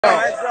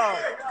Alright,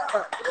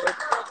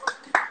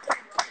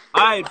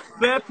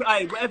 fair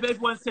play. Whatever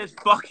everyone says,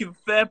 fucking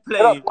fair play.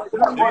 I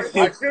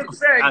should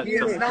say he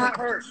is not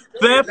hurt.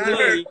 Fair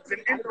play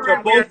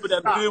for both of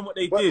them doing what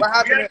they did. He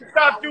had to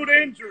stop due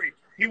to injury.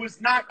 He was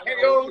not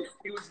KO'd.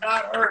 He was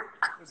not hurt.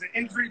 It was an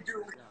injury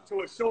due to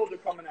his shoulder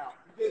coming out.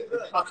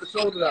 Off the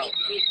shoulder out.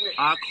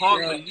 I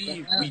can't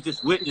believe we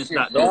just witnessed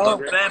that though.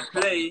 But fair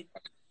play.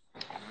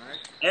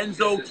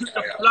 Enzo took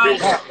the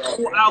flight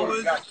 4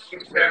 hours.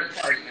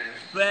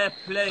 Fair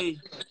play.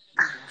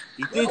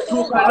 He did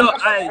talk a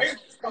lot,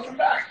 Coming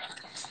back.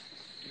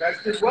 You guys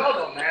did well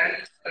though, man.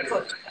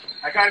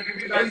 I gotta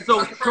give you guys.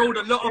 Enzo trolled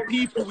a lot of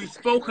people. We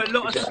spoke a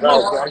lot of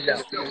smoke.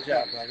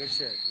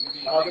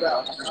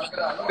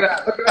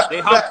 They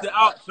huffed it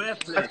out. Fair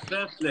play.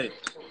 Fair play.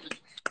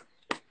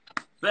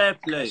 Fair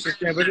play.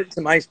 We'll get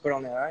some ice put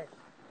on there, alright?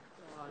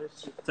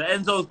 So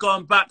Enzo's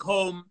gone back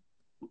home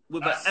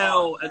with an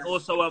L and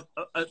also a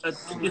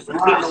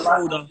dislocated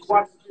shoulder.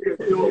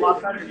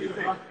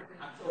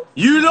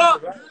 You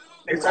lot,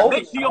 make sure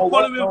you're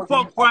following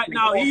Funk right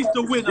now. He's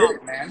the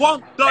winner.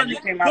 Funk done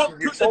it. Funk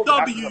took the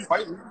W.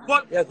 Funk,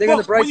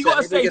 what you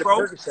gotta say,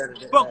 bro?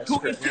 Funk,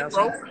 talk your shit,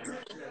 bro.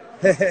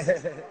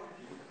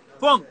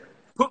 Funk,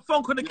 put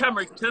Funk on the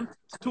camera. Tell him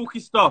to talk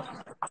his stuff.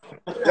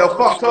 Yo,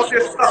 Funk, talk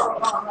your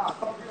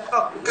stuff.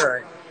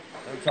 Alright.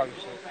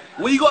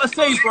 What you gotta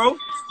say, bro?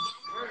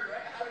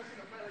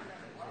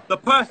 The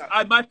person,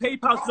 my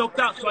PayPal's locked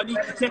out, so I need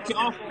to check it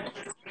off.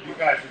 You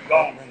guys are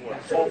going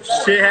for it.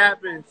 Shit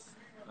happens.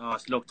 Oh,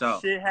 it's locked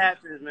out. Shit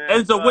happens, man.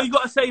 Enzo, what you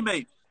gotta say,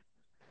 mate?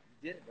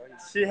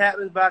 Shit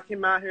happens, but I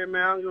came out here,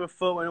 man. I don't give a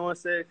fuck what anyone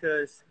say,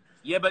 because...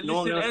 Yeah, but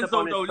listen,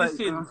 Enzo, though,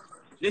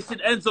 listen,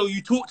 Enzo,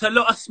 you talked a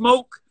lot of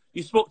smoke.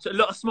 You spoke to a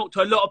lot of smoke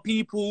to a lot of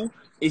people.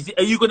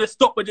 Are you gonna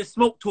stop with the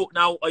smoke talk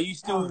now? Are you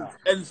still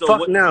Enzo?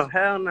 Fuck no,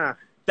 hell no.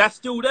 That's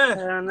still there.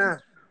 Hell no.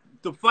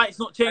 The fight's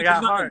not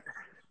changing.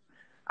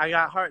 I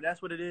got heart.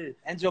 That's what it is.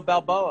 Enzo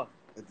Balboa.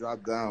 It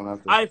dropped down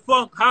after. Hey,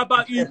 Funk, how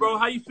about you, bro?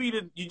 How you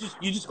feeling? You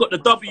just got the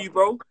W,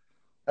 bro.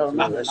 I don't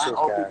know that shit,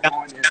 guy.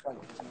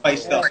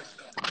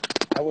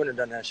 I wouldn't have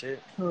done that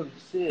shit. Oh,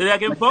 shit. Say that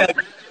again, Funk?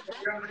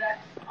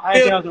 I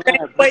ain't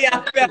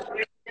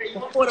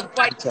before the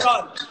fight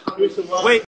started. Wait.